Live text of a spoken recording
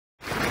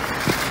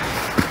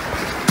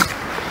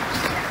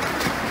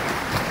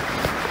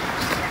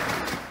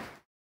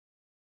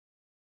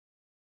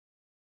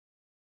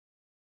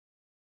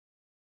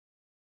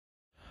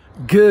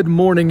Good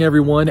morning,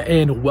 everyone,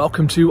 and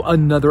welcome to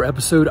another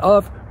episode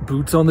of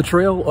Boots on the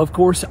Trail. Of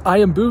course, I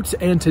am Boots,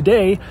 and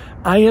today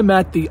I am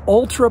at the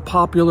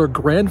ultra-popular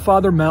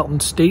Grandfather Mountain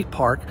State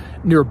Park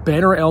near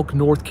Banner Elk,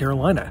 North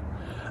Carolina.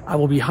 I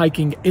will be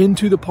hiking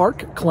into the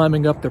park,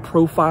 climbing up the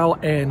Profile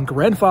and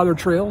Grandfather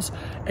trails,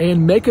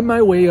 and making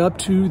my way up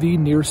to the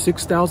near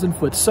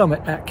 6,000-foot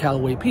summit at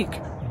Callaway Peak.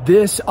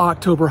 This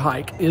October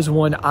hike is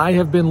one I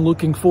have been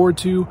looking forward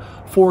to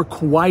for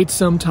quite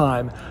some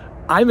time.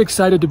 I'm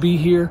excited to be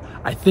here.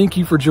 I thank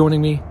you for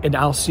joining me, and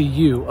I'll see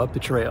you up the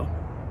trail.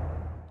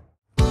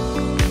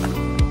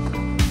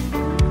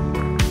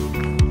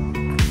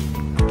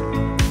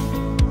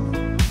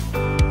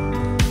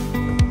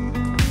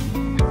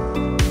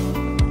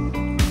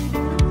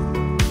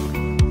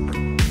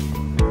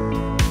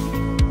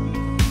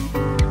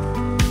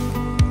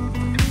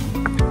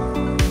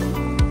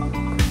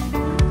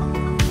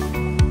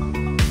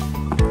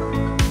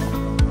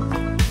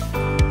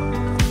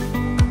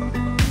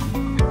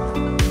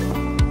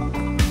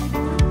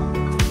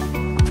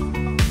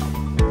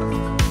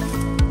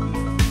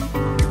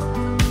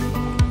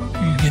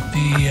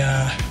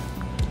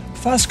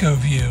 Fosco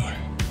view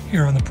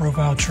here on the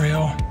Profile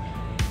Trail.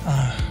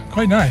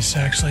 Quite nice,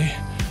 actually.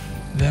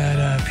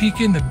 That peak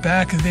in the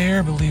back there,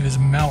 I believe, is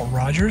Mount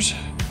Rogers,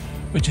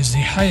 which is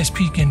the highest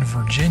peak in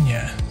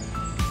Virginia,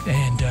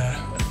 and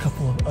a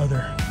couple of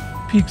other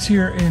peaks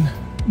here in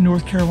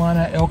North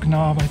Carolina. Elk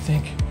Knob, I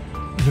think,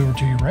 is over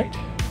to your right.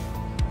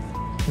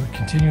 We're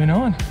continuing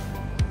on.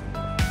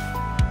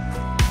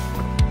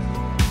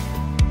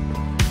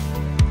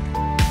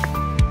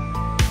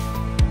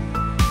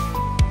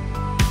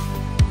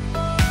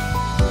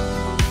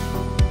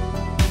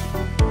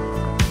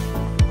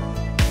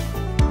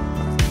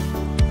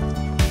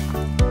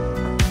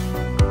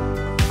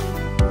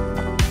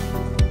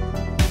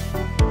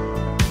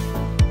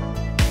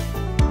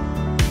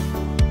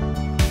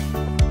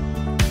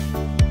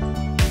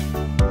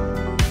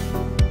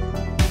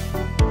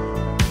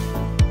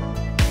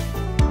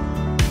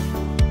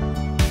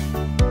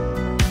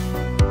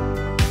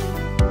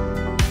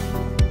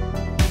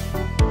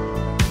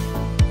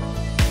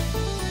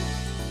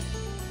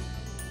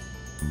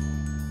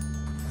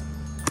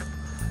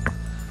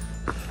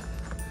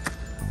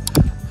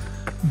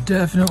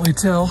 Definitely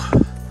tell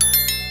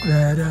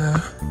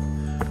that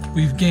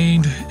we've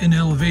gained in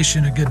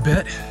elevation a good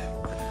bit.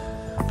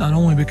 Not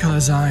only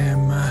because I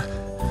am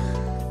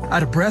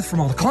out of breath from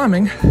all the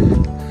climbing,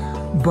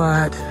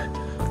 but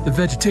the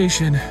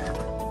vegetation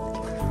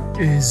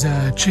is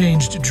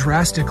changed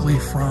drastically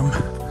from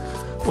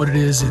what it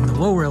is in the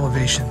lower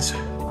elevations.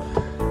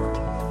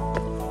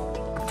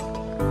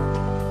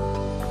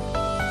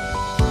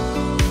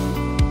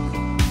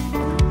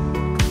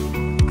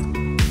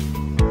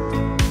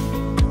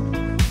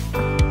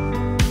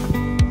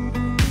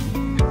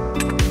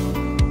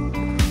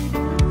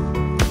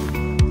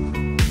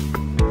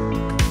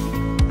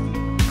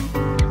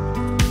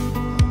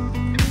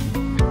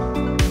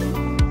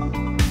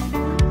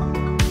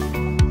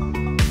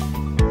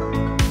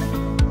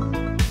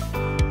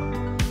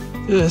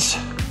 This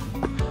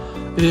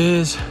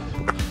is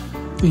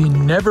the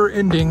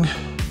never-ending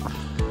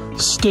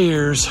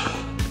stairs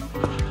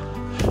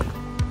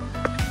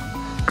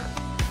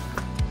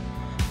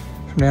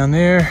from down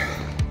there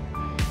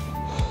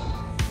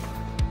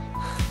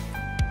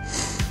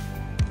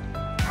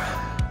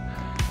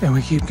and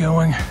we keep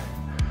going.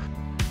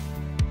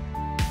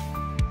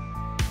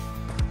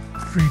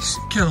 We've reached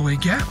Callaway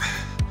Gap.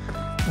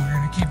 We're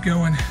going to keep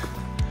going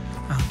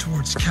out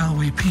towards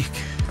Callaway Peak.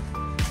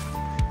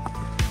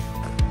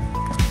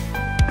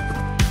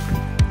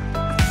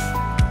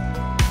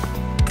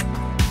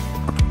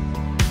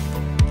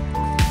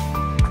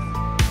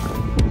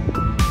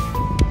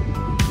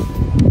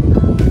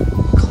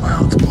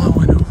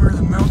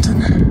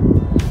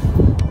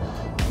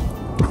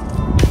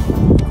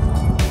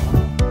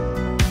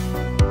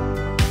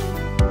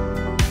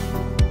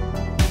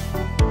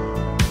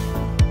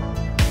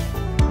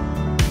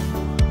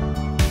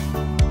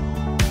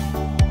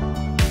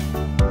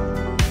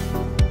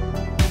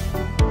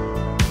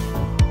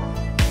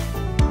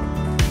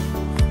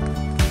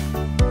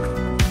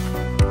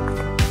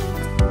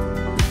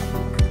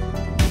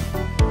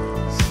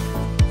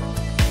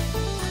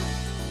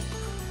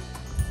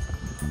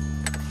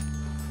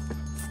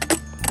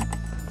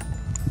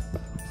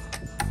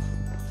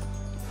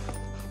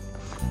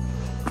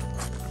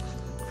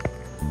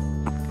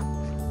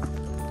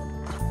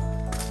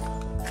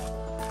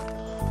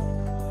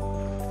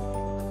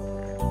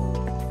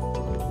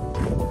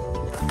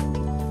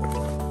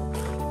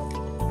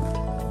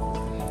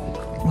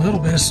 A little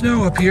bit of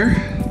snow up here.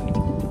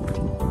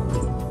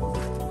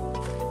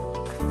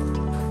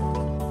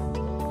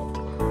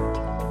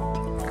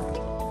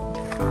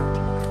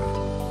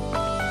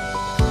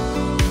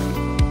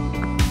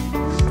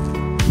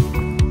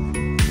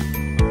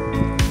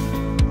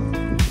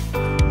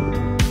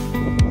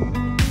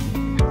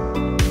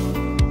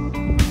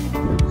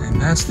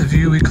 And that's the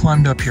view we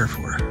climbed up here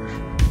for.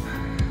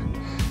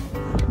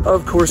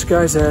 of course,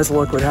 guys, as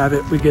luck would have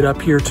it, we get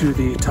up here to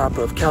the top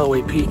of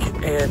Callaway Peak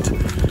and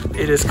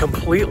it is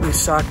completely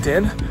socked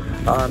in.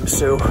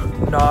 So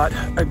not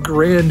a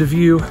grand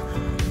view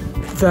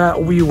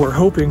that we were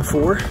hoping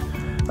for.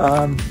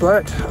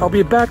 But I'll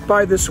be back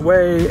by this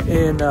way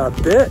in a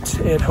bit,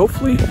 and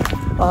hopefully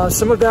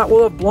some of that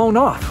will have blown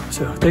off.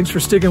 So thanks for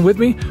sticking with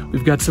me.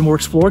 We've got some more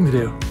exploring to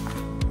do.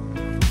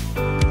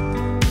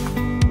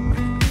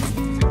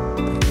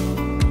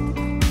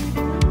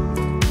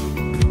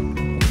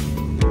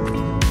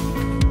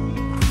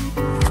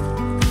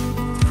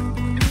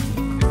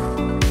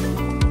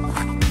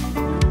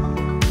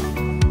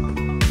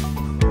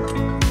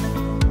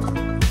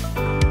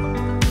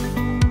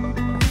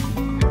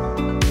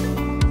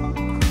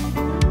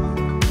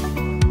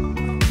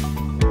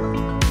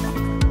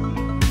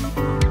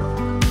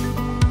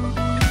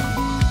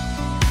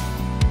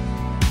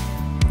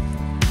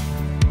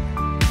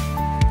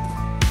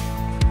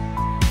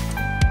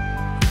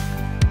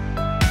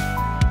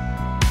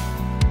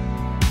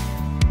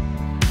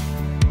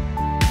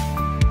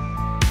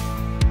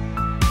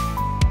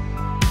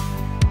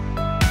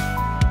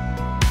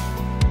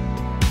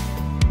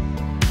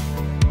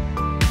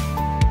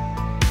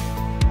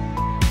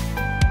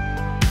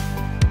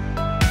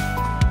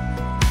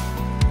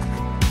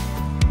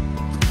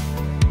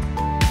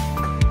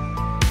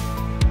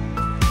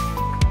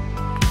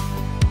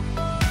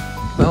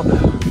 Well,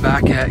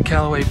 back at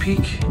Callaway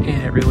Peak,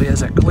 and it really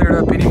hasn't cleared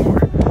up anymore.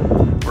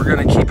 We're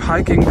gonna keep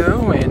hiking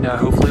though, and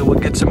hopefully we'll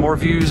get some more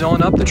views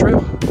on up the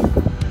trail.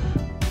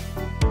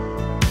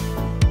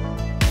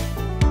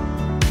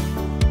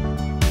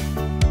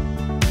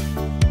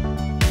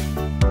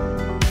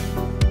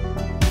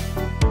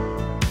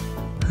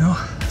 Well,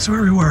 that's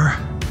where we were.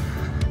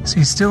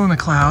 See, still in the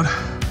cloud.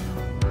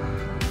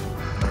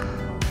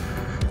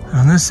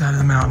 On this side of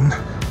the mountain,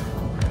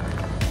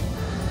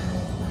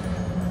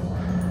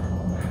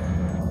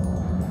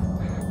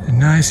 a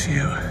nice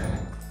view.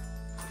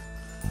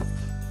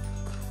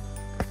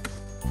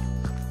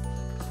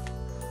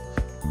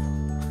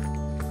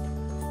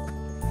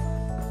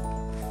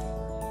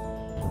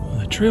 Well,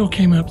 the trail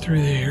came up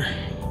through there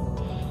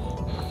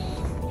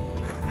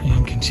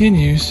and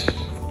continues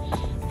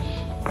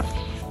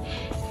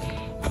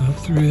up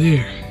through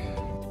there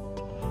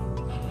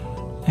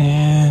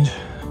and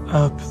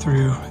up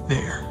through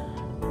there.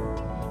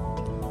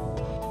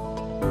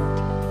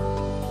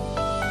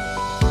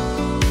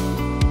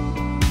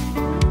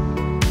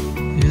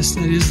 Yes,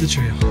 that is the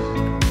trail.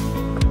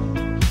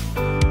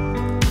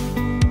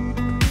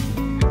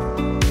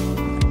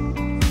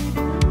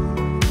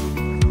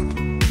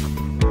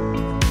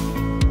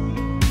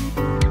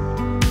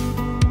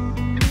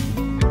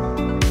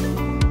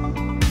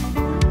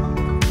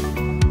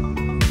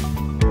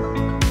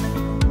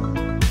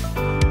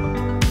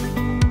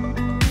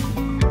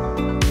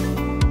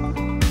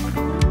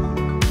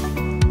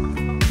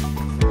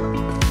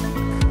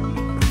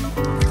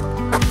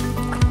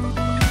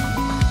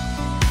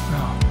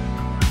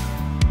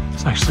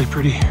 It's actually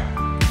pretty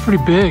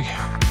big.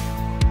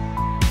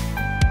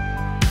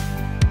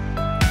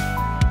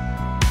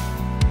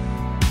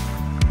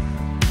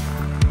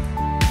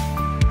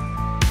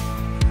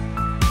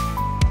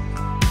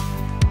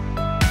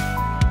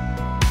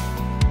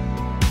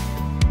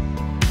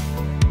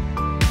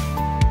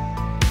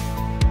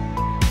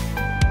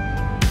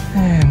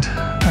 And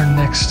our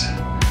next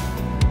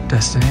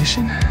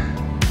destination .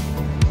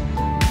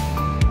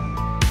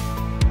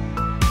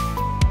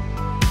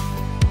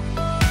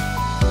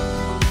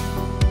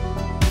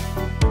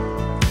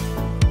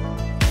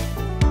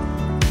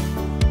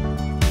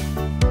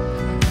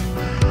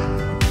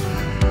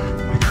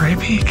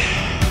 Peak.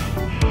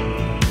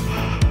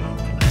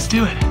 Let's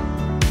do it.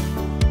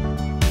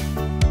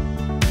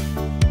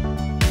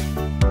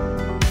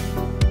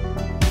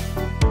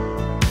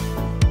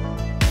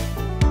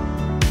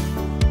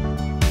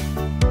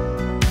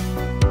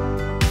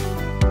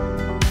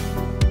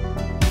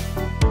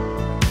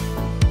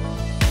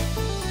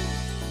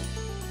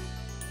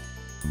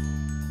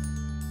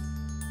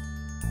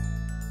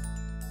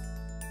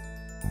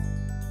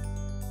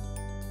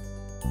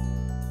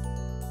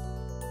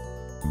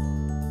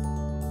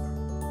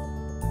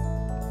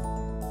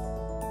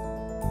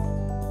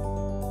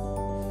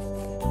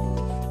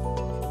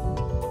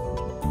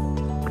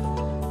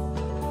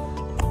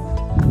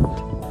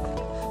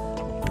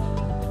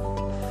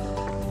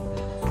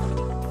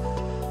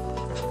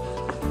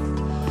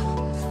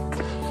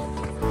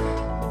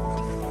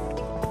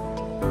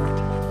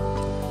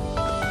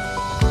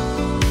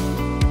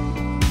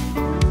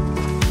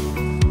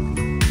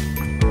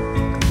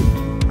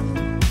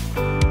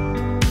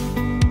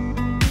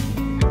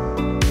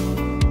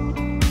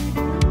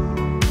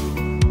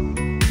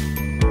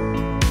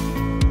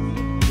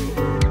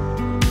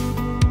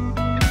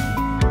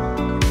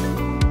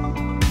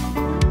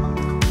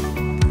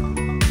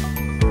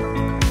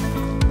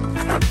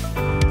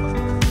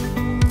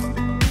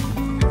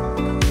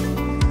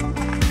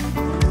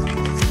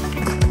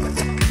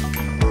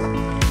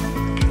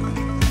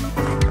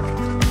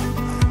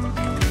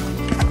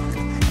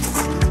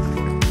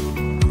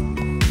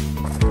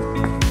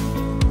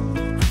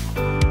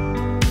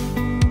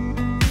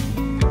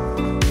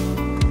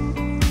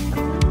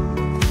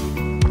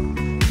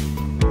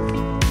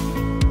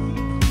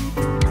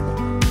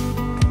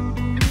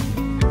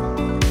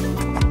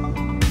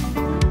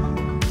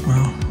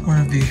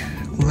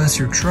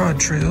 lesser trod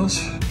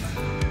trails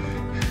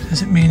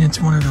doesn't mean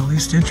it's one of the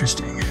least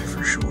interesting,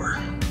 for sure.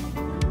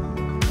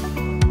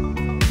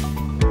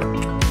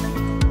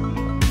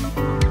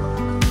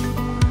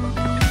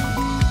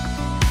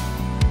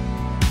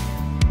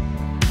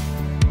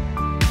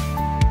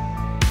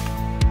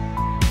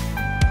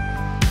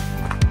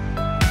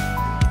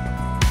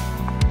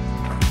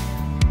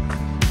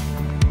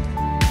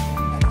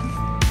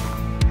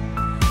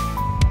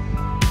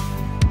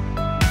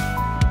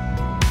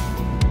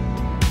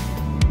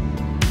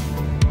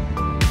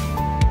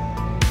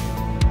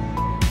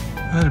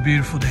 What a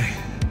beautiful day.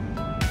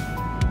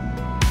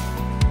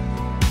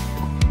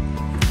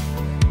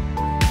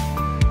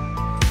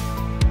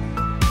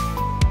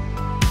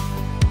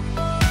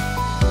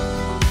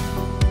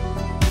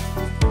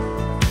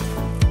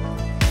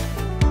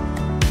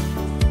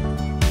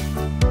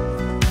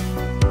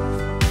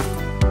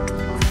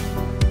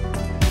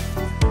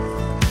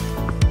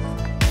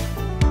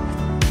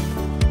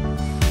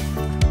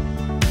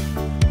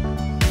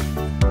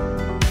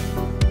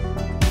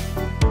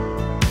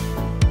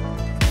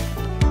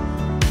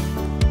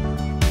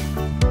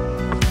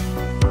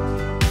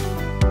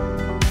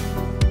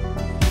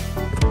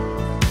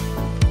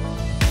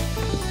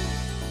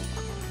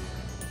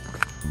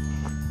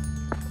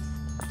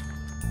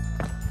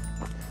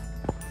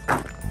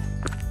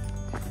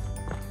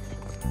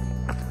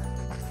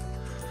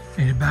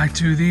 Made it back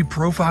to the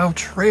profile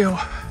trail.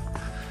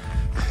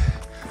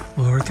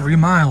 Well, over 3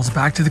 miles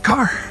back to the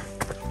car.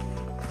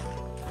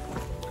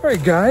 All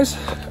right, guys,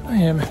 I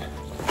am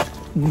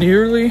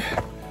nearly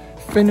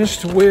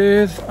finished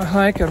with a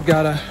hike. I've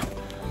got a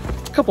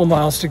couple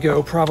miles to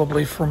go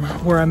probably from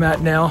where I'm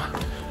at now.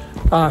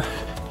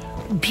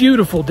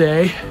 Beautiful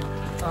day.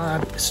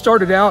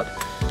 Started out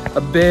a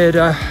bit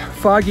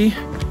foggy,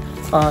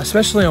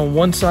 especially on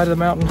one side of the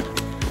mountain.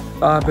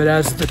 But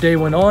as the day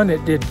went on,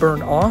 it did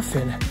burn off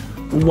and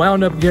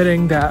wound up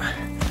getting that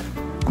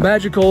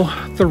magical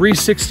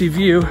 360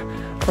 view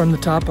from the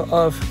top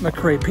of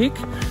McRae Peak.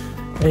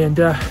 And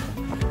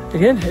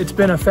again, it's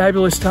been a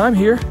fabulous time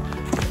here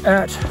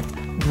at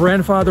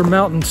Grandfather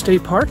Mountain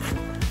State Park.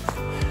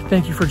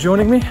 Thank you for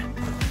joining me.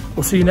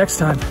 We'll see you next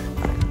time.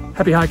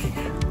 Happy hiking.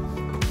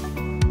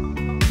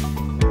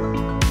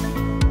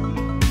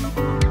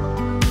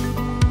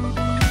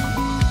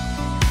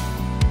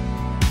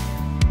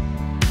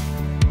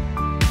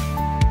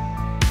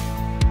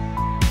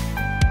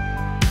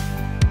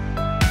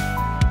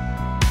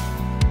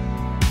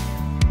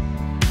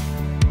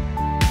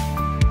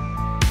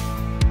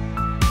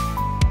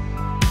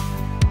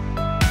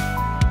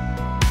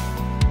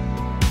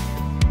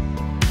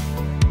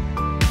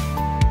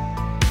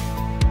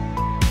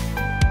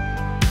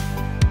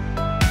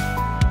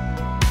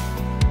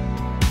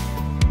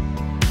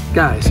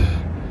 Guys,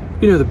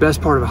 you know the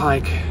best part of a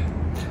hike,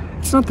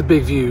 it's not the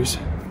big views.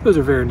 Those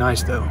are very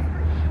nice though.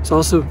 It's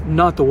also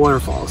not the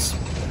waterfalls.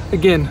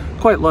 Again,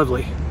 quite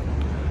lovely.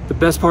 The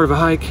best part of a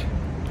hike,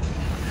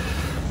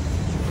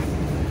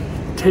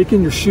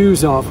 taking your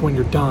shoes off when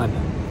you're done.